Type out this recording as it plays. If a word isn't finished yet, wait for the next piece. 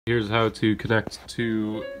Here's how to connect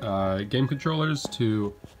two game controllers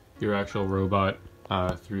to your actual robot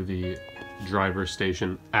through the driver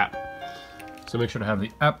station app. So make sure to have the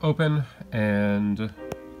app open and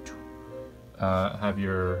have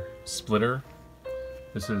your splitter.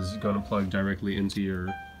 This is going to plug directly into your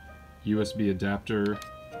USB adapter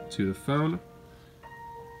to the phone.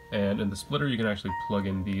 And in the splitter you can actually plug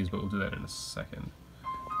in these, but we'll do that in a second.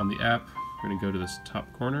 On the app, we're going to go to this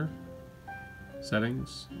top corner,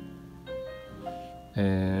 settings,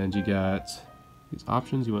 and you got these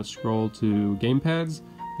options. You want to scroll to gamepads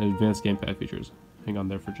and advanced gamepad features. Hang on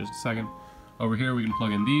there for just a second. Over here we can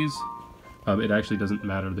plug in these. It actually doesn't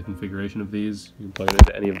matter the configuration of these. You can plug it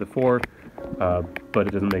into any of the four, but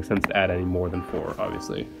it doesn't make sense to add any more than four,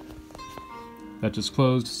 obviously. That just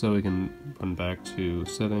closed, so we can run back to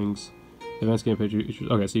settings, advanced gamepad features.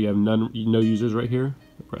 Okay, so you have no users right here.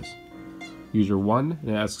 Press user 1, and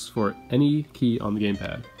it asks for any key on the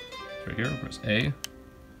gamepad. Right here, press A,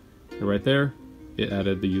 and right there, it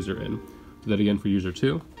added the user in. Do that again for user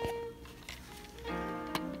 2.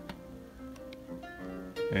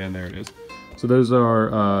 And there it is. So those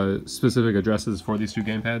are specific addresses for these two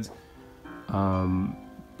gamepads.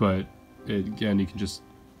 But again, you can just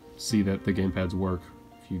see that the gamepads work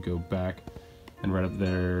if you go back and right up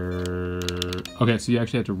there. Okay, so you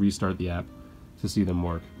actually have to restart the app to see them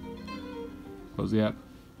work. Close the app,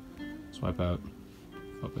 swipe out,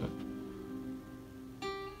 flip it,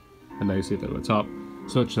 and now you see it at the top,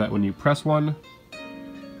 such that when you press one,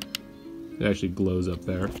 it actually glows up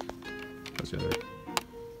there. Press the other,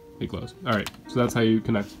 it glows. Alright, so that's how you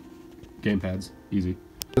connect gamepads. Easy. In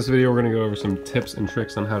this video we're going to go over some tips and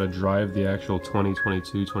tricks on how to drive the actual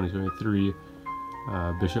 2022-2023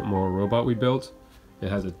 Bishop Moore robot we built. It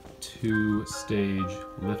has a 2-stage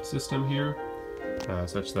lift system here,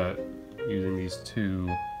 such that using these two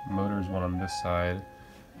motors, one on this side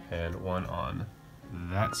and one on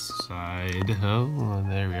that side. Oh,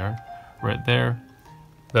 there we are. Right there.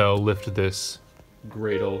 They'll lift this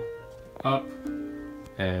cradle up,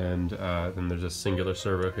 and then there's a singular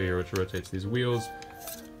servo here which rotates these wheels,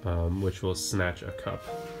 which will snatch a cup.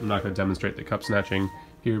 I'm not going to demonstrate the cup snatching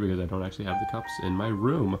here because I don't actually have the cups in my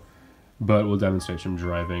room, but we'll demonstrate some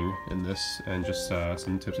driving in this and just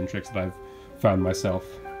some tips and tricks that I've found myself,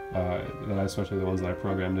 especially the ones that I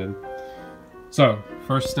programmed in. So,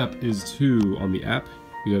 first step is on the app,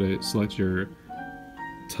 you gotta select your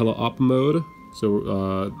teleop mode.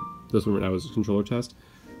 So this one right now is a controller test,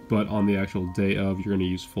 but on the actual day of, you're gonna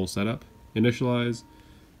use full setup. Initialize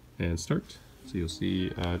and start. So you'll see,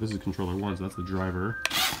 this is controller 1, so that's the driver.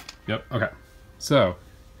 Yep, okay. So,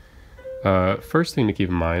 first thing to keep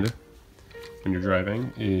in mind when you're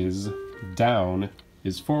driving is down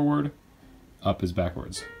is forward, up is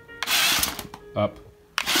backwards. Up,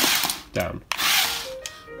 down.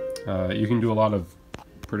 You can do a lot of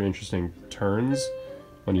pretty interesting turns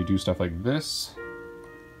when you do stuff like this.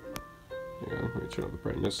 Yeah, let me turn up the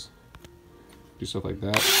brightness. Do stuff like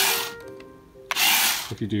that.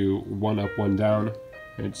 If you do one up, one down,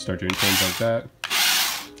 and start doing turns like that.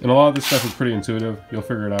 And a lot of this stuff is pretty intuitive. You'll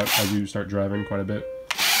figure it out as you start driving quite a bit.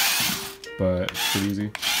 But it's pretty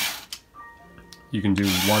easy. You can do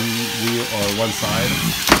one wheel or one side.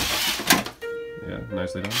 Yeah,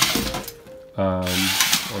 nicely done.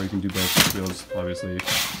 Or you can do both wheels, obviously,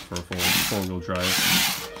 for a four-wheel drive.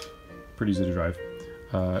 Pretty easy to drive.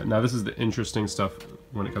 Now this is the interesting stuff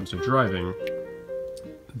when it comes to driving.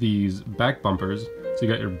 These back bumpers, so you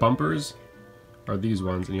got your bumpers are these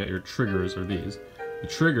ones, and you got your triggers are these. The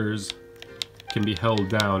triggers can be held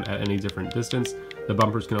down at any different distance. The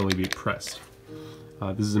bumpers can only be pressed.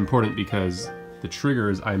 This is important because the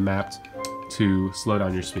triggers I mapped to slow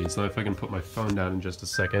down your speed. So if I can put my phone down in just a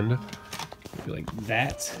second, like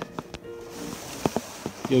that,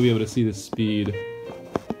 you'll be able to see the speed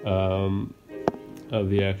of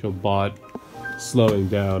the actual bot slowing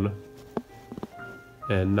down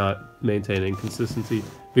and not maintaining consistency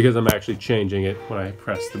because I'm actually changing it when I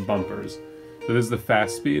press the bumpers. So this is the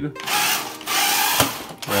fast speed,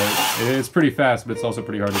 right? It's pretty fast, but it's also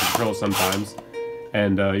pretty hard to control sometimes.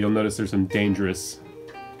 And you'll notice there's some dangerous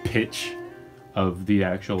pitch of the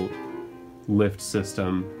actual lift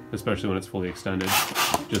system, especially when it's fully extended,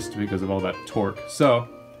 just because of all that torque. So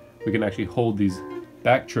we can actually hold these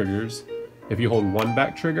back triggers. If you hold one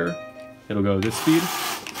back trigger, it'll go this speed,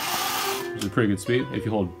 which is a pretty good speed. If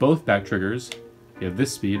you hold both back triggers, you have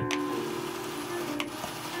this speed.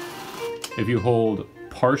 If you hold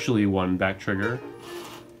partially one back trigger,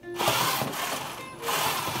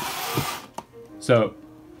 so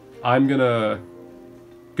I'm gonna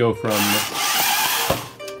go from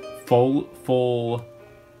full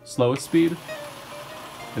slowest speed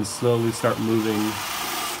and slowly start moving.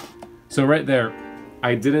 So right there,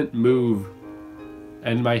 I didn't move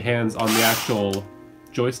and my hands on the actual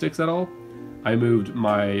joysticks at all. I moved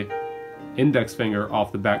my index finger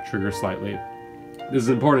off the back trigger slightly. This is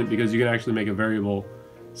important because you can actually make a variable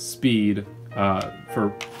speed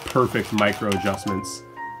for perfect micro adjustments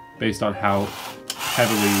based on how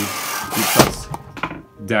heavily you press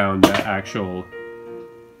down that actual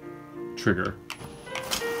trigger.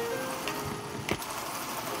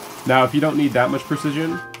 Now, if you don't need that much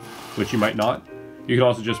precision, which you might not, you can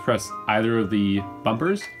also just press either of the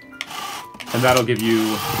bumpers, and that'll give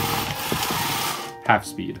you half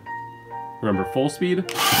speed. Remember, full speed.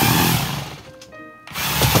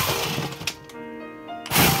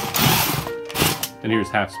 And here's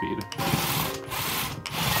half speed.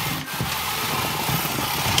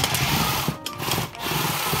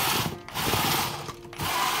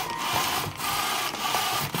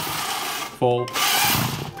 Full,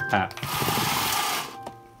 half.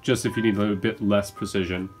 Just if you need a little bit less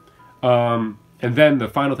precision. And then the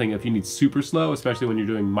final thing, if you need super slow, especially when you're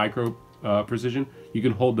doing micro precision, you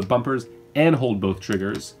can hold the bumpers and hold both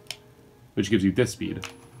triggers, which gives you this speed.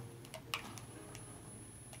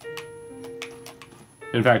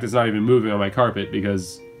 In fact, it's not even moving on my carpet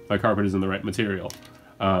because my carpet isn't the right material,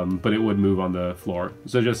 but it would move on the floor.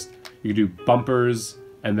 So just, you can do bumpers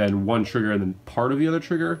and then one trigger and then part of the other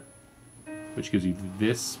trigger, which gives you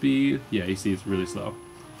this speed. Yeah, you see it's really slow.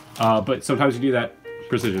 But sometimes you need that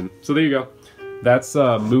precision. So there you go. That's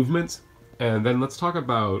movement. And then let's talk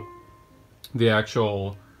about the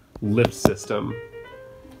actual lift system.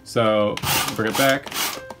 So bring it back.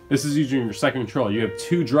 This is using your second control. You have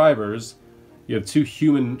two drivers. You have two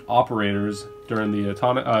human operators during the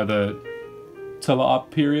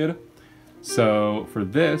teleop period. So for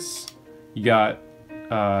this, you got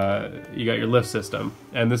your lift system,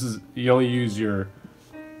 and this is, you only use your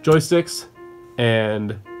joysticks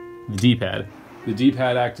and the D-pad. The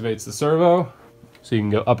D-pad activates the servo, so you can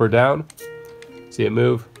go up or down. See it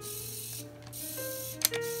move.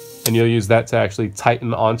 And you'll use that to actually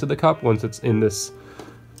tighten onto the cup once it's in this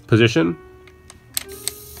position.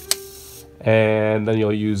 And then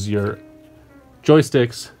you'll use your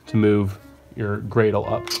joysticks to move your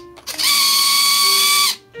Gradle up.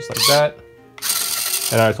 Just like that.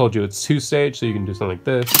 And I told you it's two-stage, so you can do something like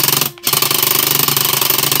this.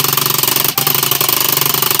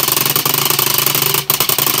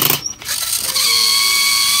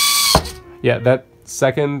 Yeah, that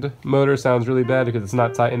second motor sounds really bad because it's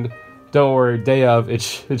not tightened. Don't worry, day of, it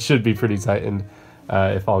should be pretty tightened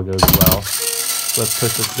if all goes well. So let's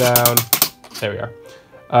push this down. There we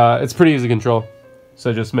are. It's pretty easy to control,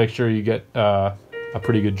 so just make sure you get a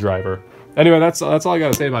pretty good driver. Anyway, that's all I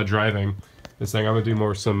gotta say about driving this thing. I'm gonna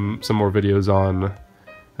do some more videos on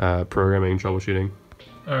programming and troubleshooting.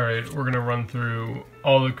 Alright, we're gonna run through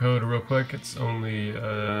all the code real quick. It's only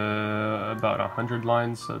about 100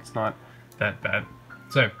 lines, so it's not that bad.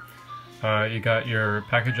 So, you got your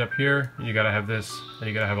package up here, you gotta have this, and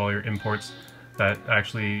you gotta have all your imports that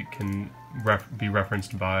actually can be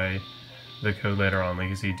referenced by the code later on. Like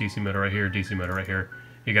you see DC motor right here, DC motor right here.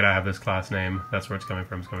 You gotta have this class name, that's where it's coming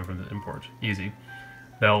from the import. Easy.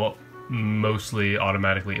 They'll mostly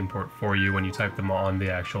automatically import for you when you type them on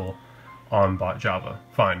the actual OnBotJava.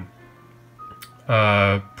 Fine.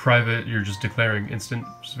 Private, you're just declaring instance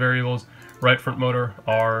variables. Right front motor,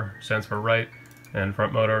 R stands for right, and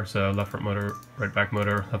front motor, so left front motor, right back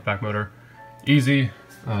motor, left back motor. Easy.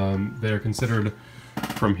 They're considered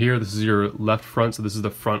from here. This is your left front, so this is the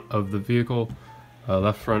front of the vehicle.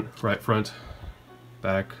 Left front, right front,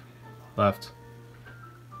 back, left,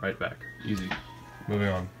 right back. Easy. Moving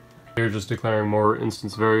on. You're just declaring more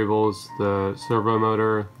instance variables, the servo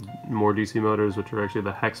motor, more DC motors, which are actually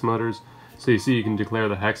the hex motors. So you see you can declare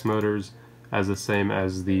the hex motors as the same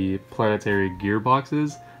as the planetary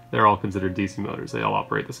gearboxes. They're all considered DC motors. They all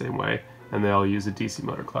operate the same way, and they all use a DC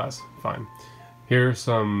motor class. Fine. Here are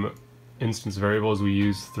some instance variables we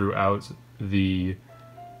use throughout the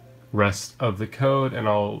rest of the code, and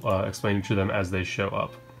I'll explain each of them as they show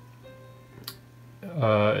up.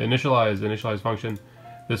 Initialize function.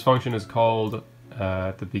 This function is called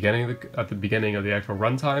at the beginning of the actual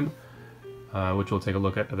runtime, which we'll take a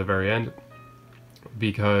look at the very end,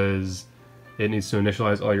 because it needs to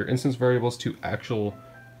initialize all your instance variables to actual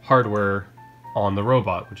hardware on the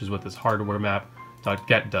robot, which is what this hardware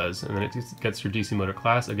map.get does, and then it gets your DC motor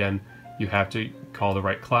class. Again, you have to call the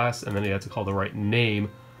right class, and then you have to call the right name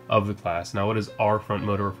of the class. Now, what is our front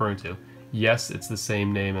motor referring to? Yes, it's the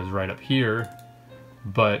same name as right up here,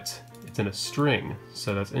 but it's in a string,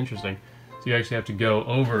 so that's interesting. So you actually have to go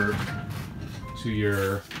over to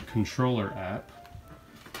your controller app,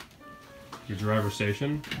 your driver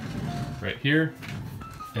station right here,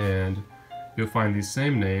 and you'll find these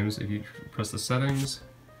same names if you press the settings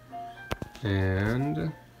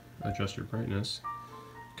and adjust your brightness.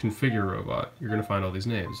 Configure robot. You're going to find all these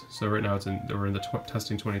names. So right now we're in the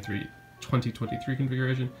testing 2023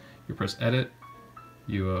 configuration. You press edit,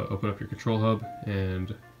 you open up your control hub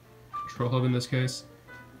and control hub in this case,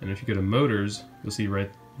 and if you go to motors, you'll see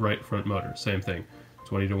right front motor. Same thing,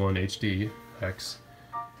 20:1 HD X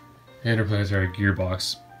interplanetary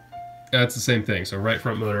gearbox. That's the same thing. So right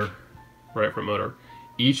front motor, right front motor.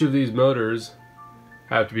 Each of these motors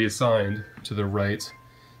have to be assigned to the right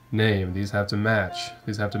name. These have to match.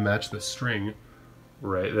 These have to match the string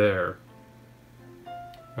right there.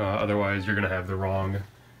 Otherwise, you're going to have the wrong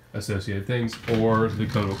associated things, or the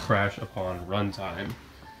code will crash upon runtime,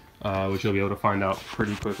 which you'll be able to find out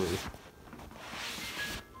pretty quickly.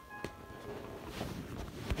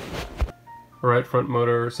 Right front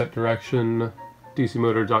motor, set direction, DC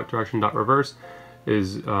motor, dot direction, dot reverse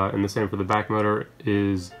is, and the same for the back motor,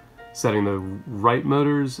 is setting the right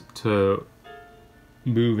motors to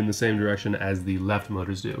move in the same direction as the left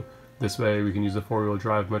motors do. This way we can use the four-wheel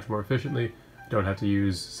drive much more efficiently. Don't have to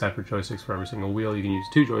use separate joysticks for every single wheel. You can use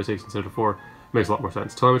 2 joysticks instead of 4. Makes a lot more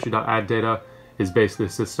sense. Telemetry.add data is basically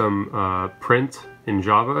system print in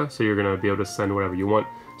Java, so you're going to be able to send whatever you want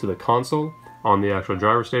to the console on the actual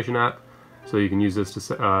driver station app. So you can use this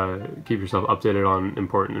to keep yourself updated on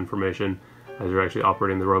important information as you're actually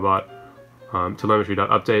operating the robot.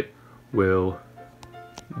 Telemetry.update will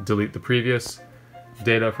delete the previous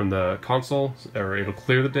data from the console, or it'll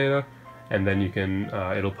clear the data, and then you can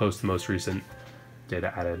it'll post the most recent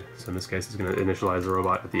data added. So in this case, it's going to initialize the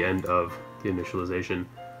robot at the end of the initialization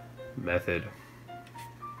method.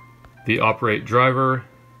 The operate driver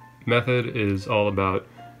method is all about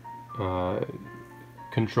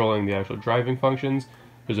controlling the actual driving functions.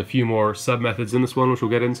 There's a few more sub-methods in this one, which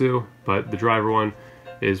we'll get into, but the driver one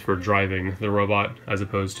is for driving the robot as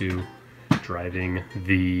opposed to driving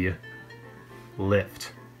the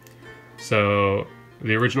lift. So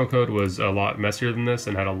the original code was a lot messier than this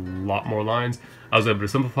and had a lot more lines. I was able to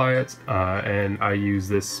simplify it, and I use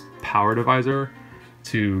this power divisor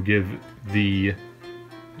to give the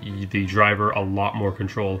driver a lot more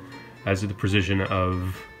control as to the precision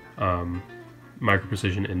of micro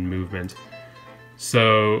precision in movement.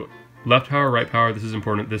 So left power, right power, this is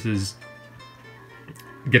important. This is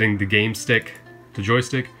getting the game stick to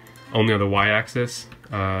joystick only on the y-axis,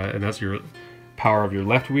 and that's your power of your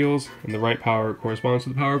left wheels, and the right power corresponds to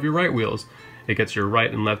the power of your right wheels. It gets your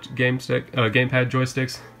right and left gamepad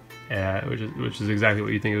joysticks, which is exactly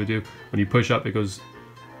what you think it would do. When you push up, it goes.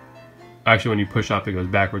 Actually, when you push up, it goes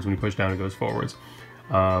backwards. When you push down, it goes forwards.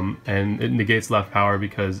 And it negates left power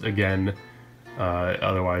because, again,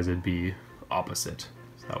 otherwise it'd be opposite.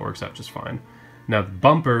 So that works out just fine. Now the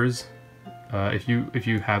bumpers, if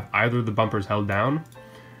you have either of the bumpers held down,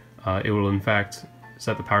 it will in fact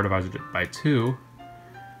set the power divisor by 2,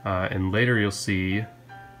 and later you'll see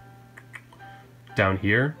down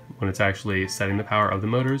here, when it's actually setting the power of the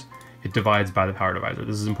motors, it divides by the power divisor.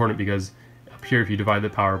 This is important because up here, if you divide the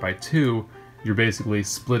power by 2, you're basically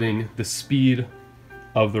splitting the speed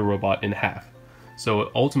of the robot in half.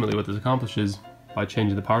 So ultimately what this accomplishes by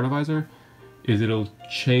changing the power divisor is it'll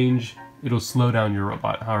slow down your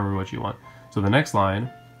robot however much you want. So the next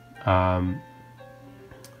line, power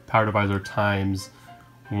divisor times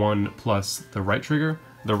 1 plus the right trigger.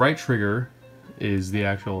 The right trigger is the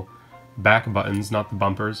actual back buttons, not the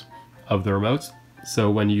bumpers, of the remotes.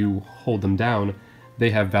 So when you hold them down,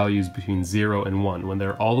 they have values between 0 and 1. When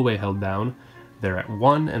they're all the way held down, they're at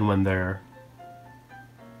 1, and when they're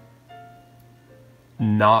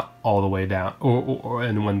not all the way down,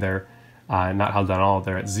 and when they're not held down at all,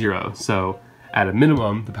 they're at 0. So at a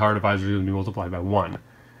minimum, the power divisor is going to be multiplied by 1,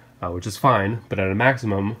 which is fine, but at a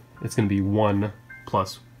maximum, it's going to be 1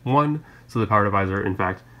 plus 1, so the power divisor, in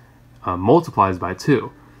fact, multiplies by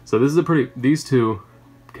 2. So this is these two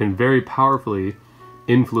can very powerfully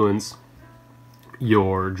influence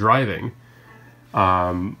your driving,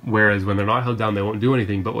 whereas when they're not held down, they won't do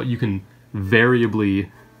anything, but what you can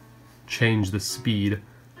variably change the speed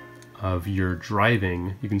of your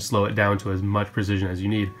driving. You can slow it down to as much precision as you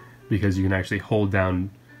need, because you can actually hold down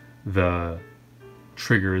the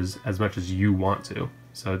triggers as much as you want to.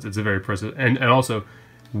 So it's a very precise, and also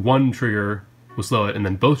one trigger will slow it, and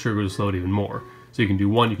then both triggers will slow it even more. So you can do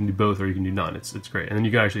one, you can do both, or you can do none. It's great. And then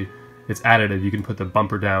you can actually, it's additive. You can put the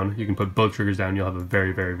bumper down, you can put both triggers down, you'll have a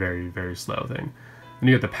very, very, very, very slow thing. Then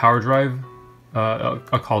you get the PowerDrive,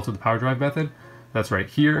 a call to the PowerDrive method. That's right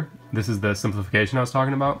here. This is the simplification I was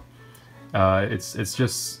talking about. It's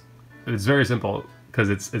very simple. because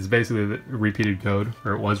it's basically the repeated code,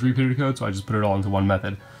 or it was repeated code, so I just put it all into one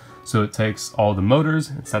method. So it takes all the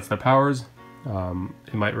motors, it sets their powers,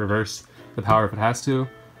 it might reverse the power if it has to,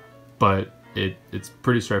 but it's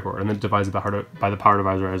pretty straightforward, and then it divides it by the power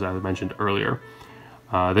divisor, as I mentioned earlier.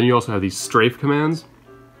 Then you also have these strafe commands,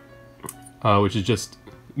 which is just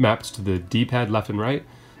maps to the D-pad left and right.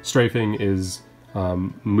 Strafing is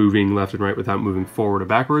moving left and right without moving forward or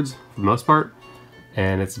backwards for the most part,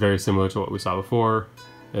 and it's very similar to what we saw before.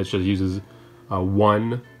 It just uses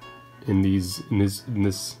one in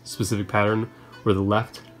this specific pattern, where the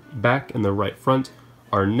left back and the right front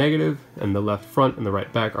are negative, and the left front and the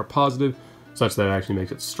right back are positive, such that it actually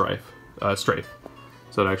makes it strafe.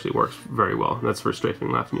 So it actually works very well. That's for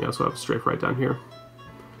strafing left, and you also have strafe right down here.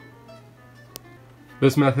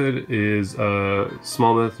 This method is a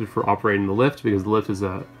small method for operating the lift, because the lift is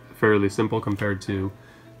fairly simple compared to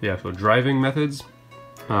the actual driving methods.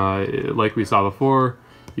 Like we saw before,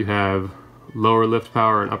 you have lower lift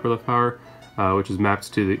power and upper lift power, which is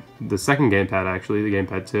mapped to the second gamepad, actually, the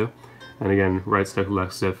gamepad 2. And again, right stick,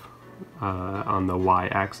 left stick on the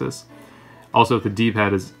Y-axis. Also, if the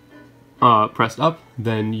D-pad is pressed up,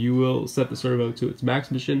 then you will set the servo to its max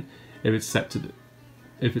position. If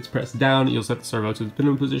it's pressed down, you'll set the servo to its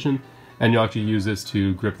minimum position, and you'll actually use this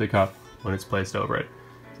to grip the cup when it's placed over it.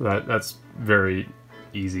 So that's very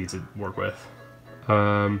easy to work with.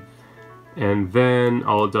 And then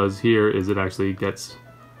all it does here is it actually gets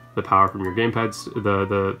the power from your gamepad,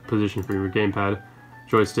 the position from your gamepad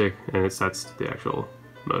joystick, and it sets the actual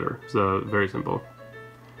motor. So very simple.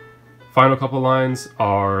 Final couple lines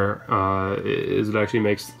are is it actually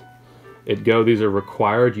makes it go. These are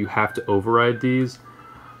required. You have to override these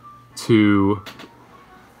to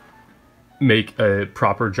make a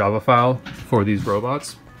proper Java file for these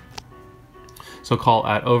robots. So call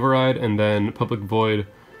 @override, and then public void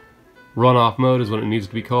runOpMode is what it needs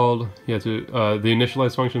to be called. You have to the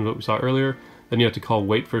initialize function is what we saw earlier. Then you have to call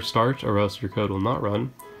wait for start, or else your code will not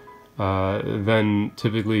run. Then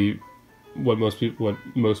typically, what most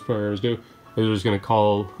programmers do is they're just going to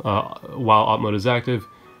call while opmode is active,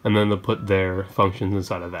 and then they'll put their functions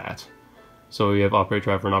inside of that. So we have operate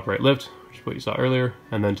driver and operate lift, which is what you saw earlier,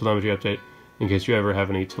 and then telemetry update in case you ever have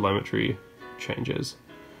any telemetry changes.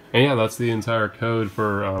 And yeah, that's the entire code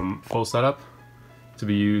for full setup to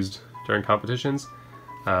be used during competitions.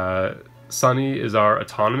 Sunny is our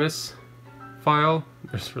autonomous file.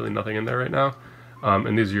 There's really nothing in there right now.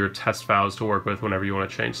 And these are your test files to work with whenever you want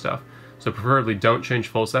to change stuff. So preferably don't change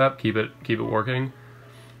full setup, keep it working.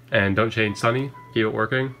 And don't change Sunny, keep it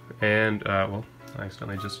working. And, well, I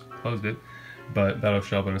accidentally just closed it, but that'll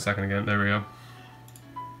show up in a second again. There we go.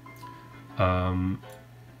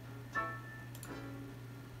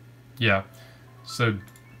 Yeah, so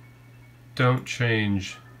don't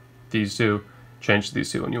change these two. Change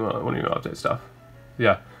these two when you want to update stuff.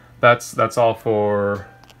 Yeah, that's all for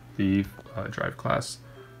the drive class,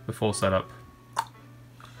 the full setup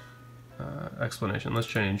explanation. Let's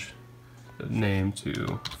change the name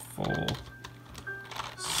to full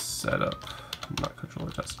setup, not controller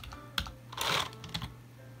test.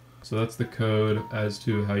 So that's the code as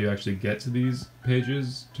to how you actually get to these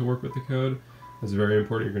pages to work with the code. That's very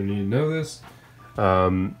important. You're going to need to know this.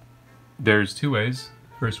 There's two ways.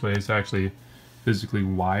 First way is to actually physically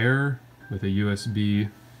wire with a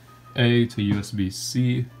USB-A to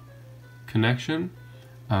USB-C connection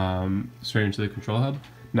straight into the control hub.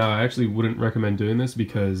 Now, I actually wouldn't recommend doing this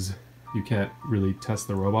because you can't really test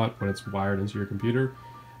the robot when it's wired into your computer,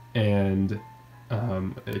 and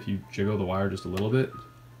if you jiggle the wire just a little bit,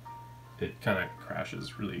 it kind of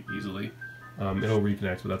crashes really easily. It'll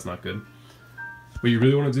reconnect, but that's not good. What you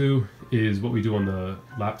really want to do is what we do on the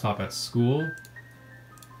laptop at school.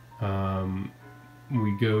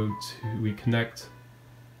 We connect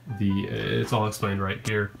it's all explained right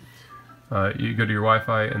here. You go to your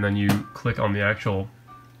Wi-Fi, and then you click on the actual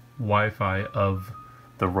Wi-Fi of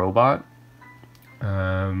the robot.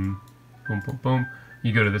 Boom, boom, boom.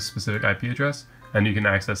 You go to this specific IP address, and you can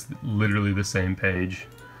access literally the same page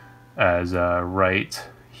as right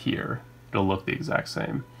here. It'll look the exact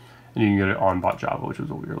same. And you can go to OnBotJava, which is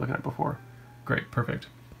what we were looking at before. Great, perfect.